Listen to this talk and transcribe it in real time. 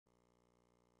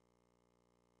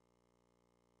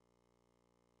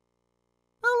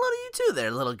too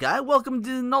there, little guy. Welcome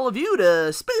to all of you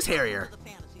to Space Harrier.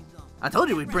 I told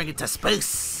you we'd bring it to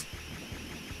space.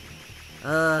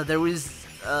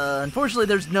 Unfortunately,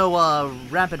 there's no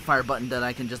rapid fire button that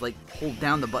I can just like hold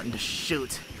down the button to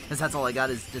shoot, because that's all I got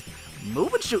is just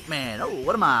MoveNShootMan. Oh,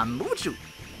 what am I? MoveNShoot.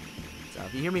 So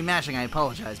if you hear me mashing, I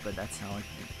apologize, but that's how I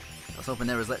was hoping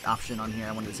there was that option on here.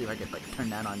 I wanted to see if I could like turn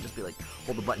that on, just be like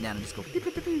hold the button down and just go beep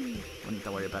beep beep beep. Wouldn't have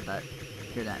to worry about that.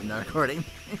 Hear that in the recording.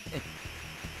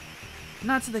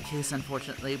 Not to the case,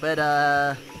 unfortunately, but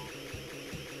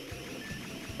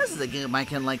this is a game I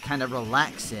can like kind of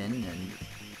relax in, and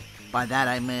by that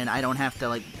I mean I don't have to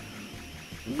like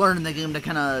learn the game to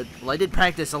kind of. Well, I did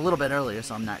practice a little bit earlier,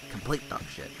 so I'm not complete dog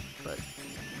shit, but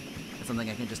it's something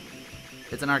I can just.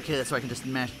 It's an arcade, so I can just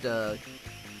mash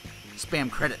spam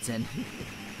credits in.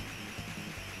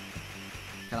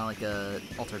 Kind of like a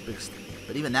altered boost,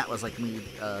 but even that was like me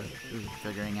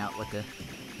figuring out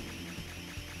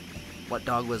what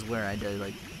dog was where. I did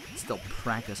like still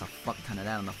practice a fuck ton of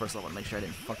that on the first level to make sure I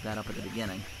didn't fuck that up at the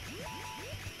beginning.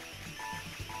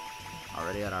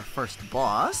 Already at our first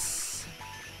boss.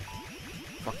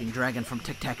 Fucking dragon from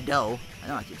Tic-Tac-Dough. I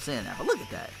know I keep saying that, but look at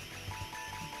that.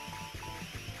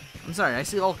 I'm sorry, I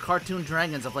see all cartoon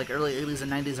dragons of like early 80s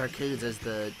and 90s arcades as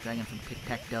the dragon from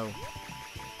Tic-Tac-Dough.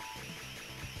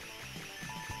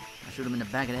 I shoot him in the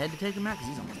back of the head to take him out, because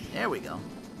he's almost... There we go.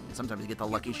 Sometimes you get the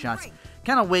lucky shots.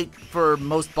 Kind of wait for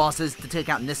most bosses to take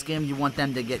out in this game. You want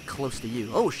them to get close to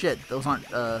you. Oh shit, those aren't,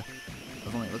 those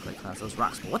only look like clouds. Those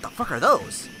rocks. But what the fuck are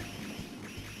those?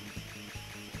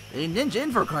 They ninja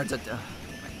info cards at... I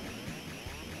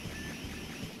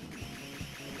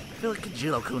feel like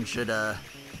Kajiro-kun should be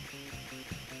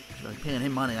paying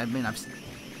him money. I mean,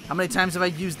 how many times have I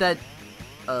used that,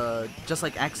 just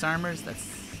like axe armors?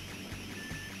 That's...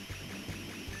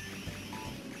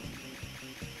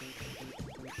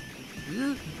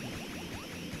 Gotta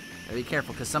be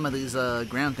careful, because some of these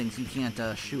ground things you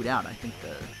can't shoot out. I think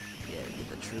yeah, get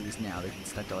the trees now. They can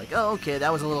start to like, oh, okay,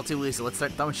 that was a little too easy. Let's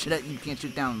start throwing shit at you. You can't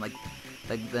shoot down like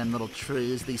them little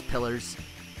trees, these pillars.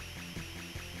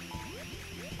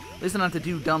 At least I don't have to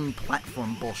do dumb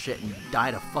platform bullshit and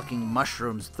die to fucking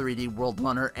mushrooms. 3D World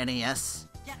Runner NES.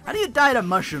 How do you die to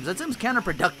mushrooms? That seems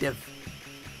counterproductive.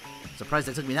 Surprised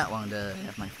it took me that long to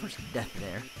have my first death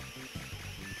there.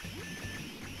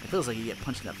 It feels like you get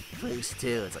punched in the face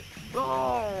too. It's like,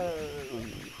 oh,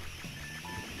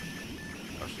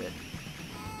 oh shit.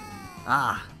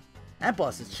 Ah, that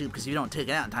boss is cheap because you don't take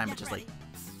it out in time. It just like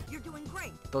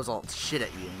throws all shit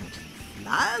at you and it just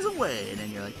flies away. And then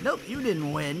you're like, nope, you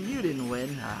didn't win. You didn't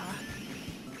win. Ah.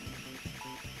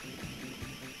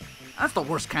 That's the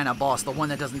worst kind of boss. The one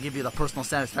that doesn't give you the personal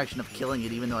satisfaction of killing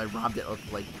it, even though I robbed it of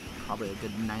like probably a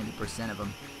good 90% of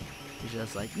them. He's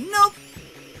just like, nope.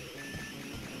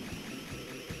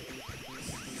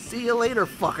 See you later,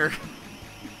 fucker.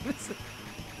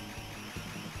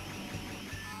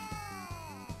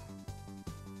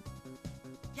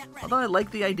 Although I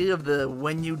like the idea of the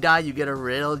when you die, you get a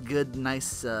real good,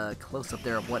 nice close up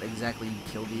there of what exactly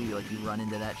killed you. Like you run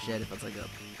into that shit. If it's like a,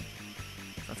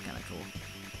 that's kind of cool.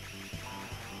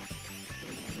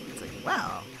 It's like,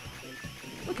 wow,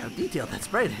 look how detailed that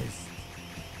sprite is.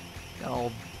 Got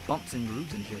all bumps and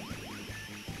grooves and shit.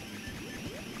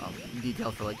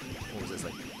 Detailed for like, what was this,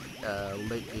 like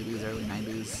late 80s, early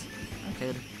 90s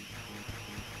arcade.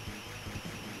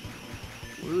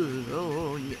 Ooh,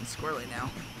 oh, you're getting squirrely now.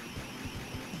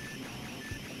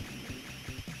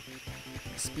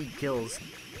 Speed kills.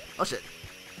 Oh shit.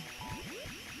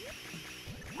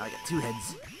 I got two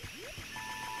heads.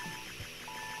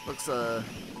 Looks no,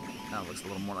 it looks a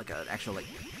little more like an actual like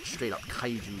straight up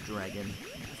kaiju dragon.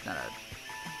 It's not a,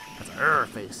 that's a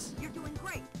face. You're doing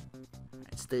great.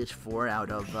 Alright, stage 4 out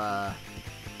of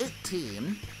 18.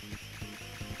 Right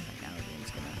now the game's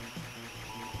gonna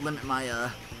limit my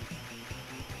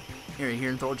area here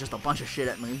and throw just a bunch of shit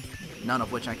at me, none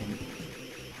of which I can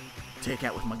take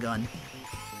out with my gun.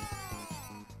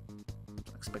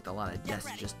 I expect a lot of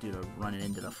deaths just due to running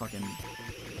into the fucking...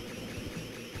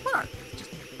 What are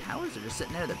just towers? They're just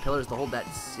sitting there. The pillars to hold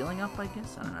that ceiling up, I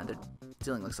guess? I don't know. The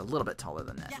ceiling looks a little bit taller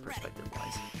than that,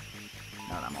 perspective-wise.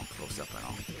 Now that I'm all close up and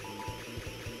all.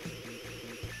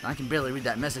 I can barely read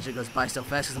that message. It goes by so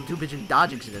fast because I'm too busy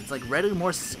dodging shit. It's like, readily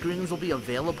more screens will be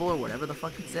available or whatever the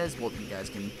fuck it says. Well, you guys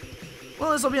can...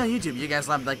 Well, this will be on YouTube. You guys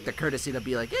have, like, the courtesy to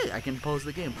be like, hey, I can pause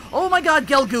the game. Oh my god,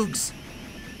 Gelgoogs!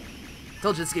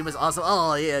 Told you this game was awesome.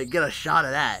 Oh, yeah, get a shot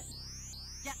of that.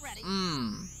 Get ready.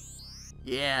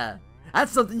 Yeah.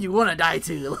 That's something you want to die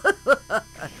to.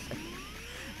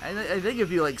 I think if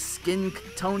you, like, skin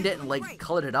toned it and, like,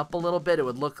 colored it up a little bit, it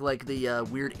would look like the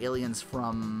weird aliens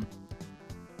from...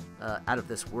 out of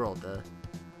this world.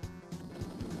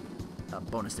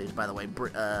 Bonus stage, by the way.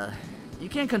 You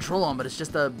can't control them, but it's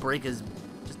just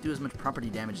just do as much property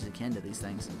damage as you can to these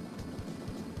things.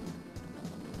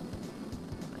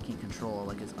 I can't control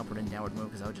like his upward and downward move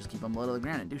because I would just keep him low to the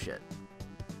ground and do shit.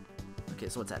 Okay,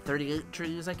 so what's that? 38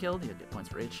 trees I killed? You get points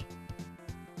for each.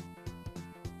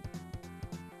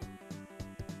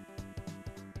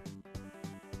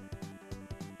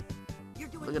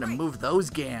 Look at him move those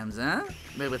gams, huh?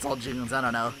 Maybe it's all jeans, I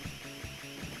don't know.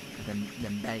 And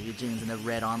then baggy jeans and the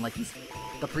red on like he's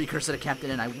the precursor to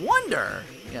Captain and I wonder!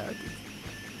 Yeah,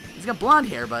 he's got blonde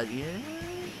hair, but yeah.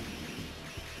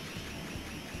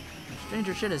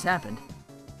 Stranger shit has happened.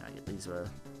 I get these,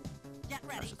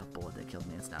 that's just a bullet that killed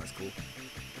me, it's not as cool.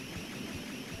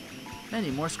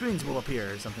 Many more screens will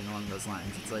appear, or something along those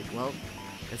lines. It's like, well,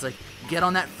 it's like, get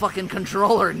on that fucking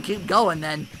controller and keep going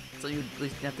then! So you at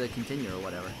least have to continue or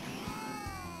whatever.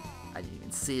 I didn't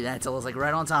even see that until it was like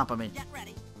right on top of me. Get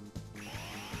ready.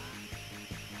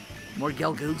 More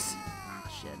Gelgoogs. Oh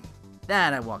shit.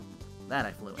 That I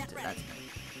flew into. That's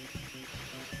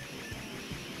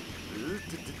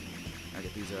I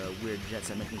get these weird jets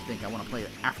that make me think I want to play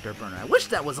Afterburner. I wish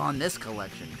that was on this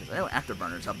collection, because I know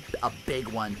Afterburner's a big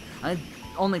one. I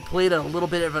only played a little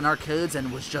bit of an arcades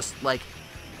and was just like,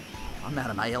 I'm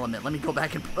out of my element. Let me go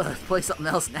back and play something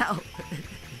else now.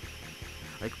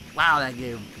 Like, wow, that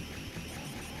game.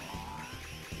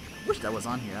 I wish that was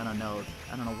on here. I don't know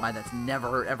why that's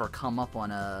never ever come up on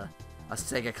a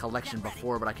Sega collection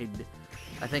before, but I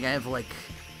think I have like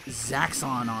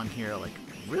Zaxxon on here. Like,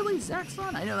 really,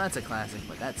 Zaxxon? I know that's a classic,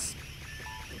 but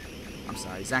I'm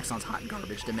sorry, Zaxxon's hot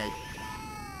garbage to me.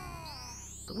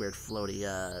 The weird floaty,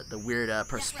 the weird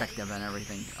perspective and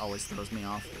everything always throws me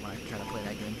off when I try to play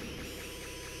that game.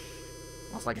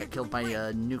 Almost like I got killed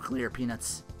by nuclear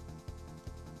peanuts.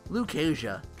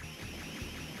 Lucasia.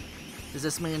 Does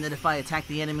this mean that if I attack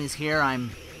the enemies here,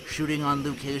 I'm shooting on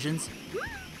Lucasians?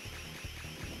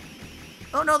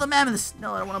 Oh no, the mammoths!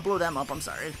 No, I don't want to blow them up, I'm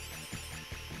sorry.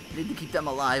 I need to keep them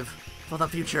alive for the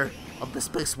future of the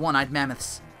space one-eyed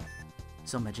mammoths.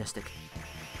 So majestic.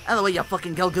 Out of the way, you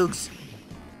fucking Gelgoogs!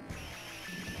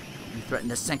 You threaten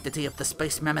the sanctity of the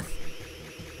space mammoth.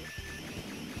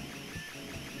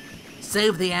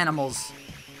 Save the animals.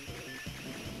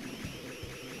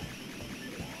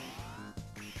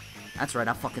 That's right,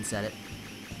 I fucking said it.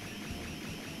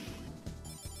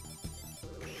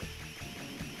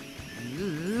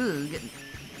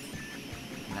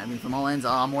 I mean, from all ends.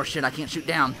 Oh, more shit I can't shoot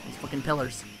down. These fucking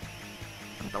pillars.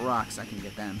 With the rocks, I can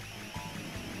get them.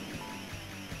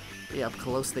 But yeah, up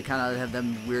close, they kind of have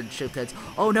them weird shaped heads.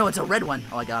 Oh no, it's a red one.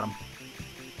 Oh, I got him.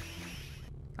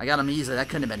 I got him easily. That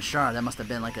couldn't have been Char. That must have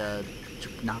been like a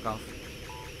knockoff.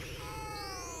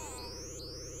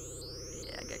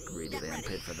 Yeah, I got greedily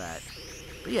unpaid for that.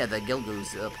 But yeah, the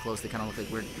Gelgoos up close, they kind of look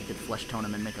like weird. You could flesh tone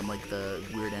them and make them like the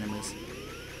weird enemies.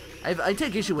 I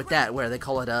take issue with that, where they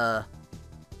call it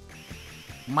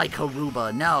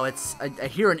Mykaruba. No, it's I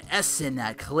hear an S in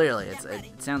that clearly.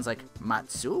 It sounds like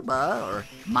Matsuba or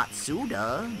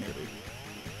Matsuda, maybe.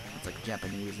 It's like a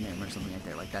Japanese name or something like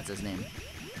that. Like that's his name.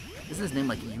 Isn't his name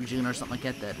like Eugene or something like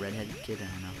that? That redhead kid? I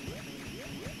don't know.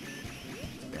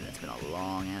 It's been a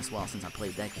long ass while since I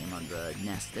played that game on the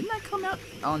NES. Didn't that come out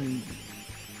on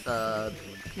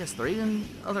PS3 and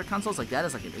other consoles like that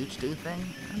as like an HD thing?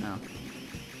 I don't know.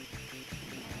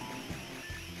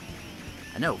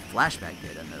 I know Flashback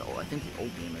did, and I think the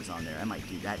old game is on there. I might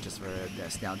do that just for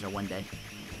nostalgia one day.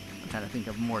 I'm trying to think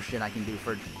of more shit I can do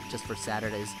just for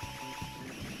Saturdays.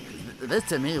 This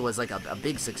to me was like a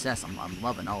big success. I'm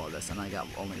loving all of this, and I got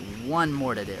only one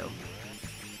more to do.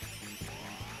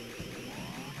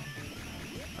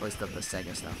 At least of the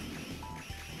Sega stuff.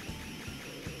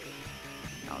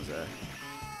 That was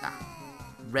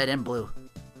red and blue.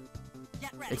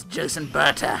 It's Jason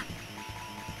Berta.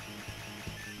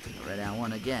 Take the red out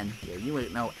one again. Yeah, you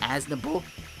ain't no Aznable.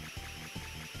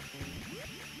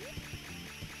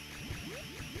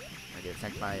 I get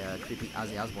attacked by a creepy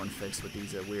Ozzy Osbourne fix with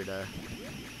these weird, that's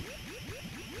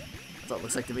all it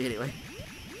looks like to me anyway.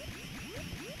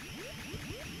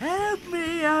 Help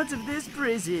me out of this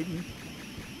prison.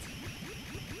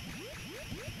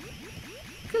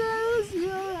 Close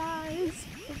your eyes.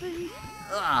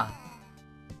 Ah.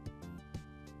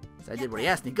 So I did what he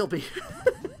asked me, Gulpy.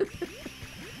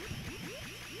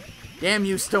 Damn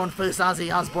you, stone-faced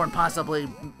Ozzy Osbourne, possibly.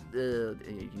 You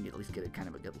can at least get it kind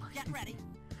of a good look. Get ready.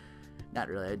 Not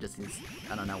really,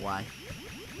 I don't know why.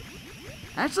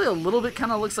 Actually, a little bit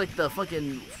kind of looks like the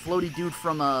fucking floaty dude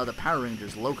from the Power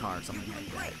Rangers, Lokar or something like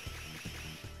that.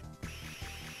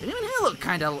 And even he looked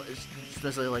kind of,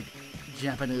 especially like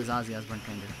Japanese Ozzy Osbourne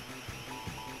kind of.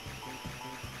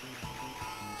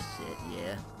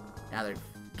 Now they're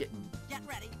getting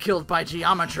killed by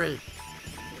geometry.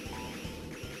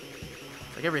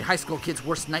 It's like every high school kid's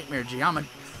worst nightmare,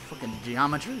 fucking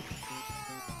geometry.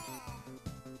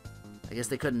 I guess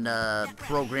they couldn't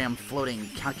program floating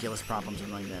calculus problems or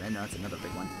something like that. I know that's another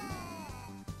big one.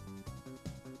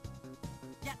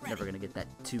 Never gonna get that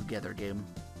together game.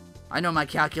 I know my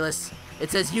calculus.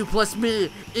 It says you plus me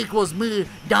equals me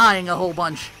dying a whole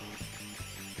bunch.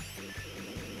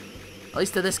 At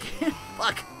least to this game.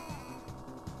 Fuck.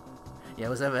 Yeah,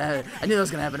 I knew that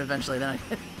was gonna happen eventually. Then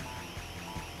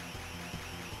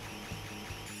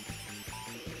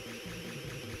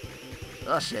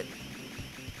oh shit.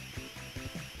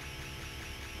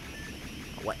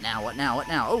 What now? What now? What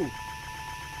now? Oh!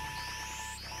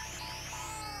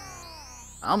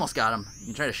 I almost got him. You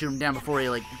can try to shoot him down before he,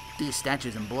 like, these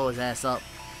statues and blow his ass up.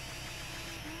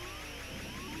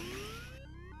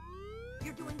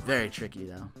 Very tricky,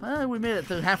 though. We made it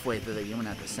through halfway through the game. We're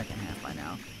not the second half by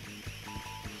now.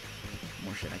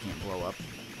 More shit I can't blow up.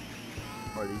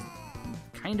 Or these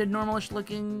kind of normalish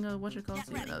looking, whatchamacallit?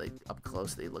 Even though they, up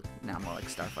close, they look now more like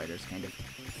starfighters, kind of.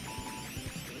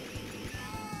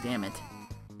 Damn it.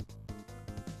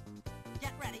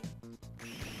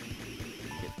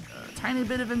 Tiny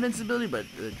bit of invincibility, but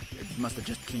it must have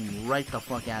just came right the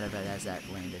fuck out of it as that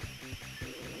landed.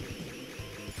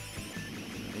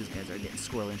 These guys are getting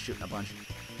squirrely and shooting a bunch.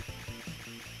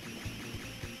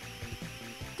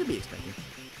 To be expected.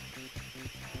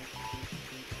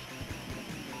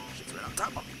 Shit's right on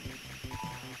top of me.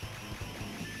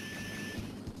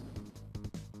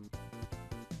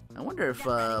 I wonder if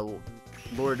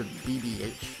Lord of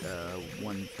BBH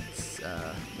won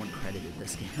credited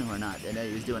this game or not. I know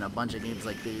he was doing a bunch of games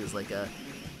like these, like I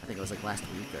think it was like last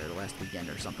week or last weekend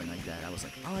or something like that. I was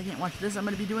like, oh, I can't watch this. I'm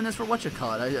gonna be doing this for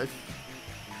whatchamacallit.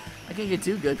 I can't get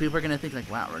too good. People are gonna think like,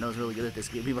 wow, Renault's really good at this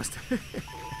game. He must.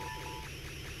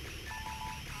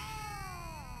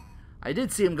 I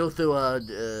did see him go through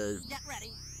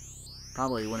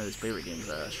probably one of his favorite games,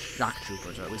 Shock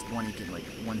Troopers, or at least one he can like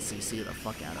 1cc the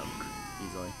fuck out of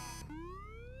easily.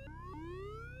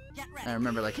 I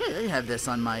remember like, hey, they have this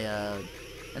on my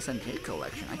SNK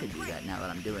collection. I could do that now that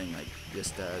I'm doing like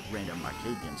just random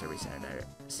arcade games every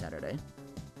Saturday.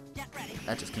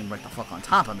 That just came right the fuck on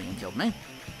top of me and killed me.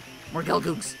 More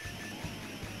Gelgooks.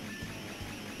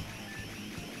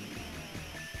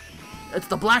 It's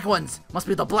the black ones. Must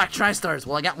be the black Tri-Stars.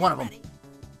 Well, I got one of them.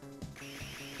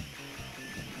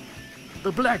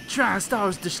 The black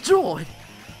Tri-Stars destroyed.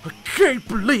 I can't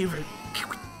believe it.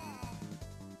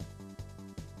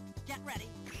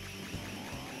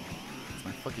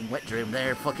 Fucking wet dream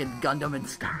there, fucking Gundam and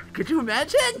Star. Could you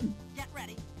imagine? Get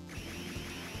ready.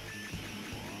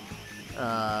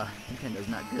 Nintendo's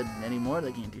not good anymore.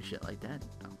 They can't do shit like that.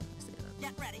 Oh, I see that.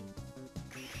 Get ready.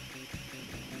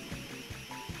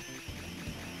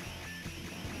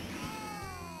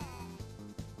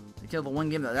 They killed the one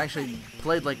game that actually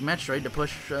played like Metroid to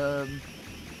push.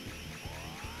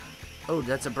 Oh,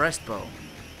 that's a breast bow.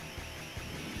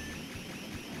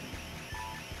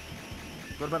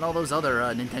 What about all those other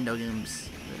Nintendo games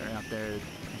that are out there that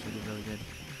actually do really good?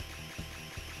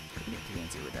 I get too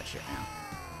fancy with that shit now.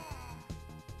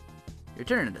 You're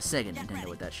turning into Sega Nintendo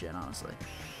with that shit, honestly.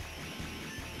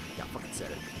 Yeah, I fucking said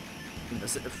it.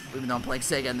 Even though I'm playing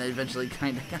Sega and they eventually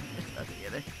kind of got it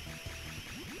together.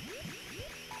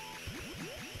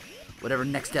 Whatever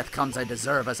next death comes, I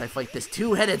deserve as I fight this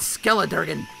two-headed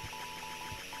Skeledurgan.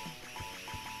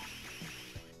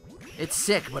 It's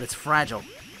sick, but it's fragile.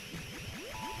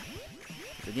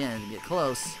 Again, as you get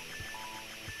close,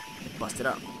 it busted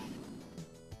up.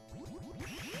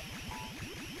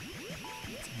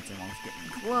 It's almost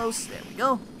getting close. There we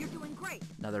go. You're doing great.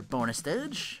 Another bonus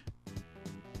stage.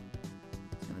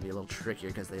 It's gonna be a little trickier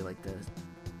because they like to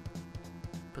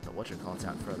put the whatchamacallits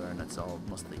out further, and it's all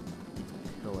mostly these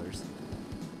pillars.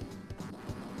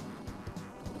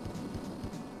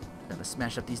 Gotta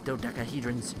smash up these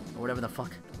dodecahedrons or whatever the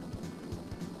fuck.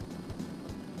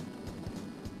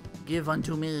 Give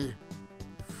unto me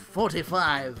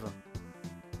 45.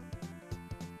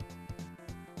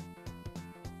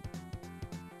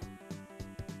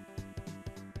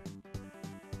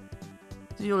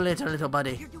 See you later, little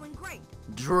buddy. You're doing great.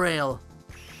 Drail.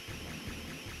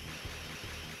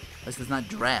 This is not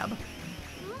drab.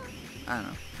 I don't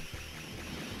know.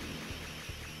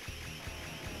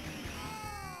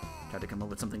 Tried to come up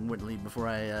with something witty before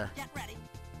I get ready.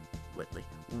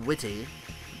 Witty.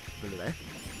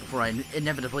 Before I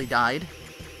inevitably died.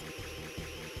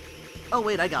 Oh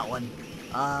wait, I got one.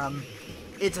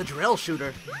 It's a drill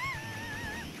shooter.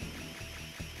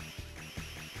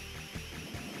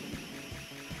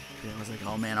 I was like,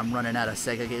 oh man, I'm running out of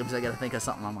Sega games. I gotta think of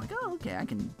something. I'm like, oh, okay, I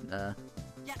can, I'm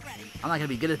not gonna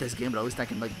be good at this game, but at least I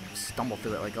can, like, stumble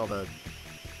through it like all the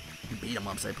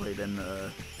beat-em-ups I played in,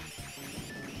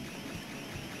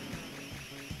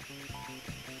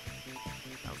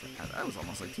 That was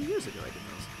almost like 2 years ago I did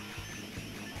those.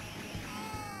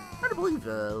 Hard to believe,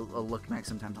 a look back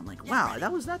sometimes. I'm like, wow,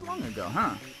 that was that long ago,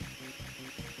 huh?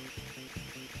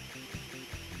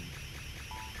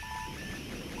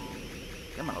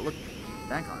 I'm gonna look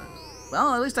back on it.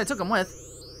 Well, at least I took them with.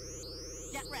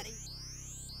 Get ready.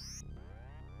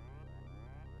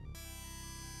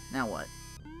 Now what?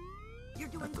 You're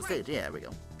doing That's the great. stage. Yeah, there we go.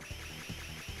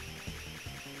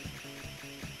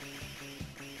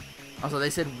 Also,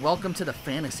 they said, welcome to the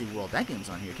fantasy world. That game's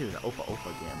on here, too, the Opa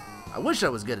Opa game. I wish I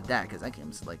was good at that, because that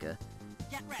game's like a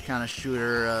kind of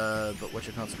shooter, but what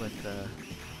you call it, with the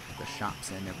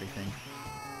shops and everything.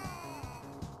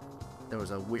 There was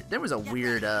a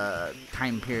weird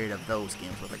time period of those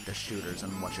games with, like, the shooters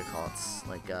and what you call it.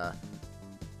 Like,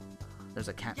 there's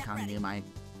a Capcom game I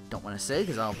don't want to say,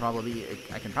 because I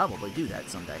can probably do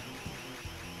that someday.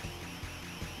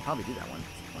 I'll probably do that one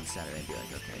Saturday and be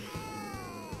like, okay.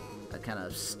 I kind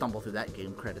of stumble through that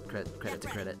game, credit to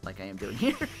credit, like I am doing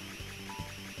here.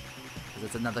 Because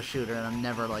it's another shooter, and I'm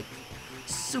never, like,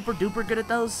 super duper good at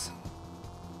those.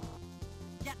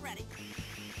 Get ready.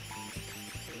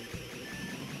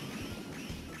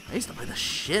 I used to play the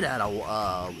shit out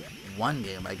of one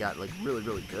game I got, like, really,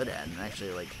 really good at, and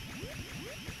actually, like,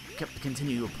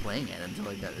 continue playing it until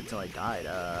I died.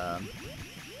 I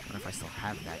wonder if I still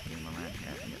have that game around here.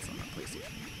 I think it's on the PlayStation.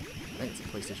 I think it's a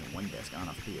PlayStation 1 disc. I don't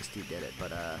know if PS2 did it,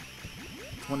 but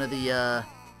it's one of the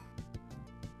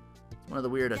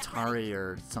weird Atari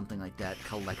or something like that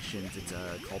collections. It's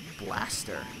called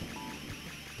Blaster.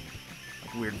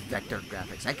 Like weird vector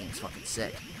graphics. That game's fucking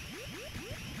sick.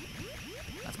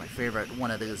 That's my favorite. One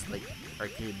of those like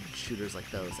arcade shooters like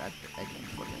those. That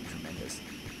game's fucking tremendous.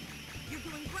 You're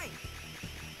doing great.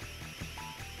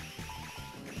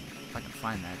 If I can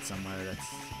find that somewhere, that's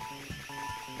a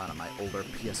lot of my older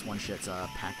PS1 shit's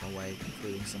packed away,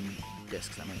 including some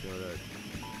discs I might be able to. I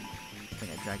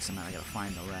think I dragged some out. I gotta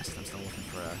find the rest. I'm still looking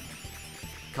for a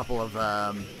couple of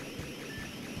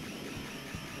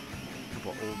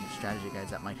old strategy guides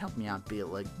that might help me out, be it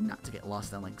like not to get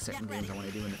lost on like certain games I want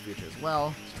to do in the future as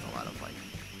well. Just a lot of like,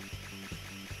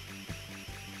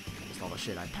 just all the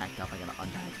shit I packed up. I gotta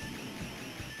unpack.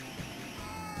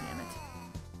 Damn it.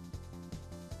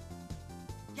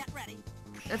 Get ready.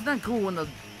 It's not cool when the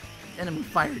enemy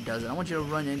fire does it. I want you to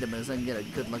run into me so I can get a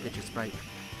good look at your sprite.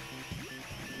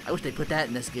 I wish they put that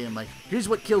in this game, like, here's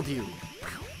what killed you.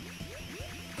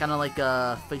 Kind of like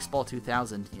Baseball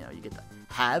 2000, you know, you get to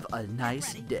have a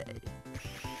nice day.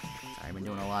 Sorry, I've been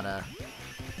doing a lot of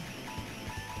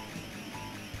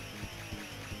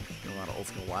old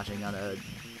school watching,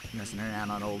 messing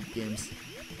around on old games.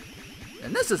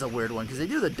 And this is a weird one, because they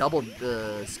do the double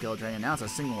skill dragon. Now it's a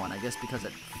single one, I guess because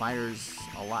it fires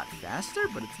a lot faster,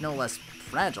 but it's no less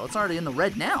fragile. It's already in the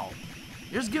red now.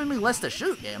 You're just giving me less to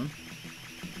shoot, game.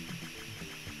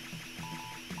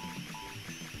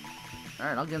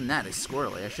 Alright, I'll give him that. He's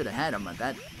squirrely. I should have had him at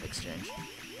that exchange.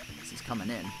 Because he's coming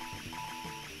in.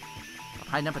 I'm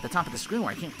hiding up at the top of the screen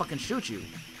where I can't fucking shoot you.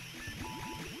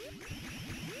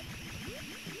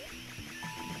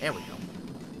 There we go.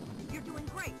 You're doing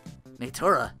great.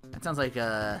 Natura. That sounds like,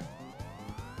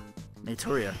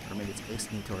 Naturia. Or maybe it's Ace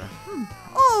Natura.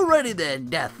 Alrighty then,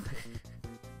 Death.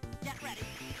 Get ready.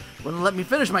 Wouldn't let me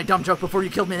finish my dumb joke before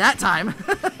you killed me that time.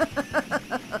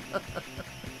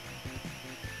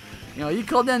 You know, you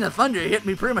called down the thunder, you hit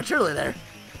me prematurely there.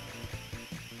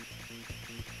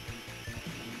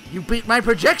 You beat my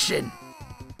projection.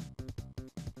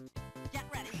 Get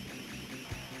ready.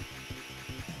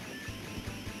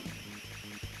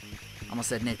 Almost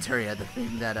said Naturia, the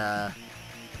thing that,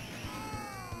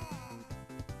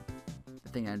 the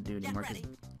thing I do anymore, because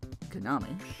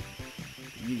Konami.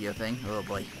 The Yu-Gi-Oh thing. Oh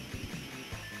boy.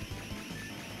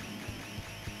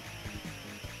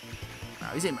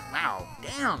 Wow, he's aiming. Wow,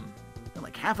 damn. Took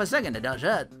like half a second to dodge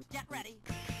that. Get ready.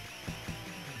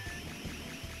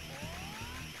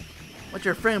 What's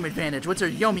your frame advantage? What's your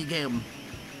Yomi game?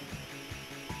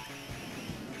 I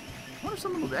wonder if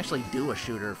someone would actually do a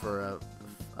shooter for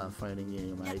a fighting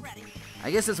game.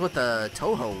 I guess that's what the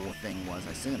Toho thing was.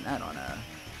 I seen that on a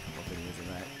couple videos of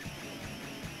that.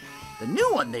 The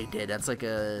new one they did, that's like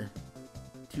a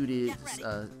 2D,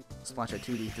 splash of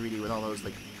 2D, 3D with all those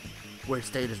like weird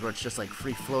stages where it's just like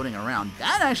free floating around.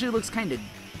 That actually looks kind of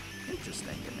interesting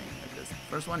to me. Like this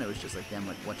first one, it was just like them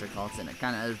with whatchamacallits, and it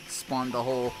kind of spawned the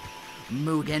whole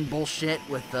Mugen bullshit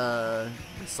with the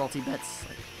salty bits.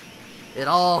 Like, It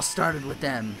all started with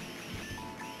them.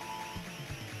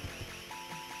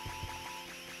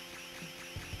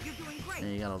 You're doing great.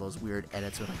 And you got all those weird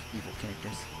edits with like evil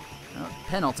characters. Oh,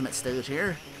 penultimate stage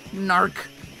here. Narc.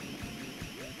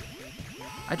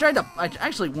 I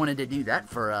actually wanted to do that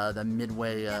for the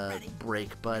midway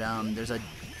break, but there's a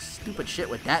stupid shit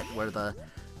with that where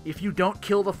if you don't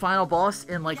kill the final boss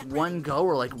in like one go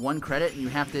or like one credit and you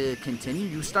have to continue,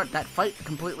 you start that fight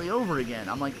completely over again.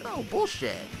 I'm like, oh,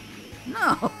 bullshit.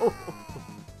 No.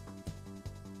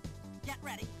 Get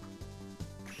ready.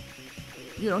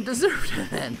 You don't deserve it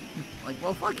then. Like,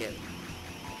 well, fuck it.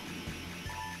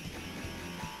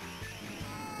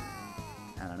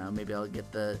 I don't know, maybe I'll get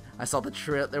I saw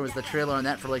there was the trailer on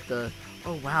that for like oh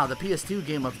wow, the PS2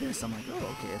 game of this. I'm like,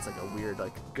 oh, okay, it's like a weird,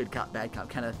 like, good cop, bad cop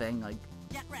kind of thing. Like,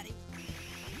 Get ready.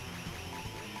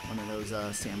 one of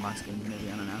those sandbox games,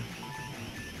 maybe, I don't know.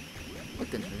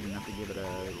 Looked interesting enough to give it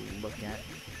a look at.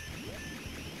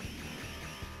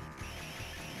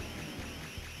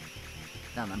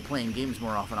 Now that I'm playing games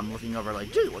more often, I'm looking over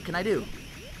like, gee, what can I do?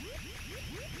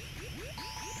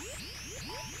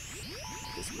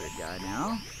 This weird guy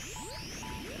now.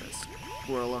 Gotta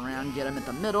squirrel around, get him at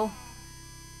the middle.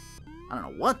 I don't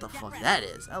know what the fuck that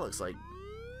is. That looks like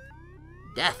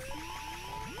death.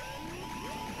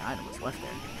 The item was left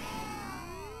there.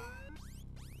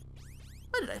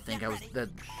 Why did I think that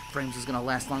frames was gonna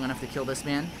last long enough to kill this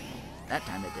man? That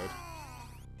time it did.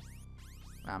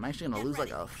 Wow, I'm actually gonna lose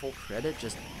like a full credit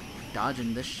just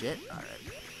dodging this shit? Alright.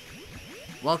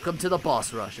 Welcome to the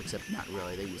boss rush, except not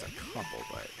really. They use a couple,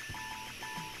 but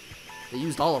if they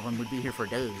used all of them, we'd be here for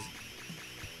days.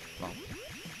 Well,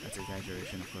 that's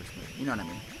exaggeration, of course, but you know what I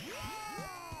mean.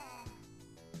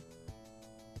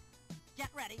 Get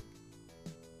ready.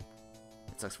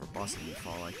 It sucks for bosses to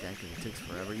fall like that because it takes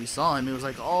forever. You saw him, he was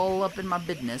like all up in my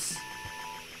business.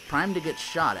 Primed to get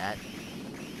shot at.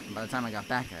 And by the time I got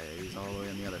back at it, he was all the way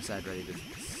on the other side ready to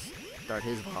start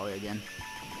his volley again.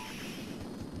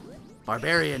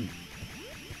 Barbarian!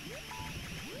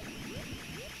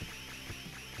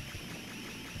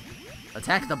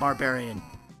 Attack the barbarian!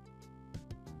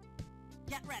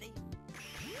 Get ready.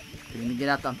 Didn't even get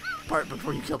out the part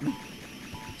before you killed me.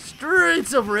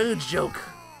 Streets of Rage joke!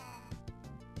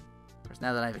 Of course,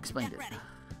 now that I've explained it.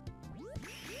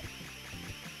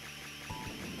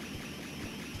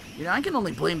 You know, I can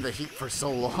only blame the heat for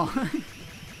so long.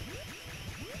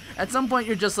 At some point,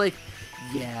 you're just like,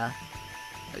 yeah,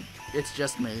 it's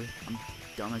just me. I'm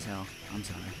dumb as hell. I'm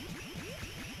sorry.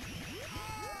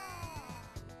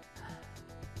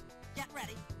 Get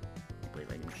ready. I can't believe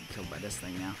I can get killed by this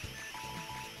thing now.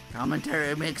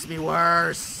 Commentary makes me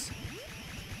worse.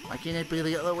 Why can't it be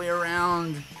the other way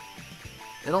around?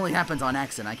 It only happens on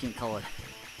accident. I can't call it.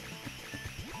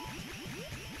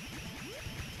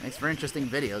 Thanks for interesting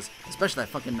videos, especially that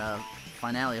fucking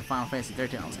finale of Final Fantasy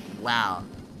 13. I was like, wow.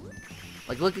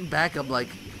 Like, looking back, I'm like,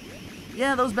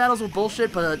 yeah, those battles were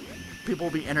bullshit, but people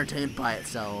will be entertained by it,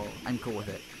 so I'm cool with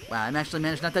it. Wow, I actually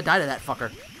managed not to die to that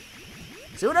fucker.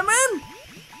 See what I mean?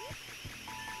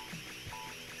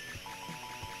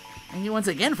 Thank you once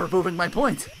again for proving my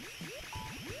point.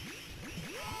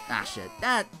 Ah, shit.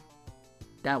 That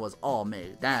was all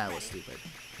me. That was stupid.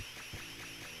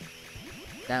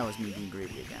 That was me being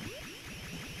greedy again.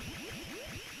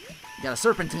 You got a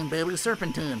serpentine, baby,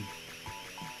 serpentine.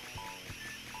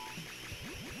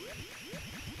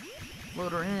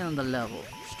 Float around the level.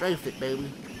 Strafe it, baby.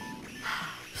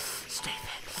 Strafe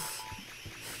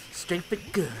it. Strafe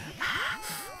it good.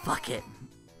 Fuck it.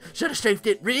 Should have strafed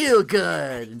it real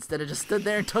good instead of just stood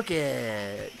there and took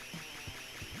it.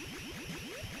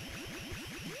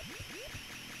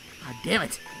 God damn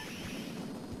it.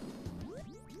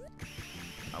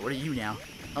 Oh, what are you now?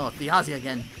 Oh, Thiazi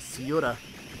again. Siura.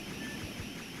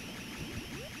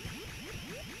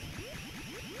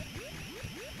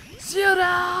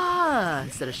 Siura!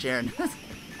 Instead of Sharon. Oh,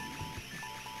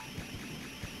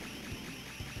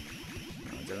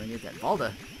 did I get that?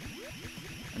 Valda.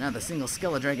 And now the single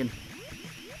Skella Dragon.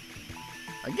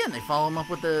 Again, they follow him up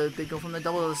with they go from the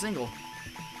double to the single.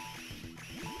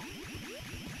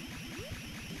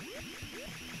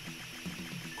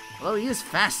 Although he is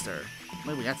faster.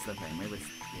 Maybe that's the thing. Maybe it's,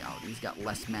 you know, he's got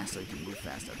less mass so he can move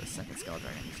faster. The second Skella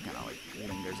Dragon just kind of like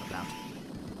lingers about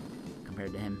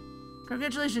compared to him.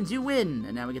 Congratulations, you win!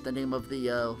 And now we get the name of the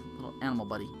little animal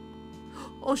buddy.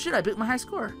 Oh shit, I beat my high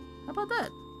score. How about that?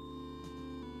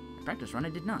 The practice run, I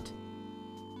did not.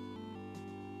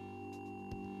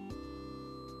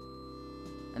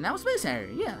 And that was Space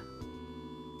Harrier, yeah.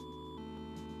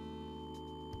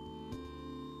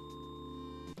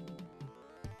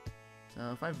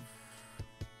 So if I've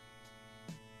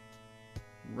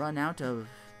run out of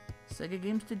Sega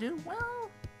games to do? Well,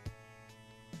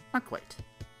 not quite.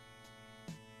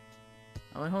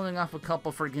 I'm holding off a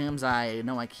couple for games I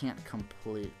know I can't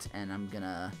complete, and I'm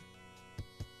gonna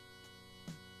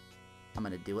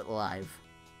do it live.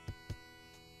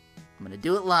 I'm gonna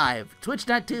do it live.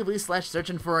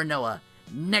 Twitch.tv/searchingforanoa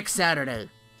next Saturday.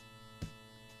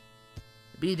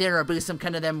 Be there or be some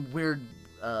kind of them weird,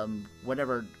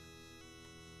 whatever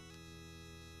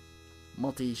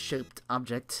multi-shaped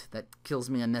object that kills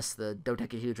me and this, the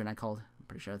dodecahedron I called. I'm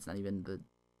pretty sure it's not even the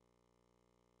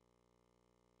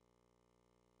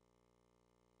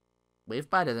wave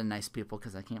by to the nice people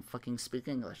because I can't fucking speak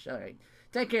English. Alright.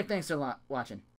 Take care. Thanks for watching.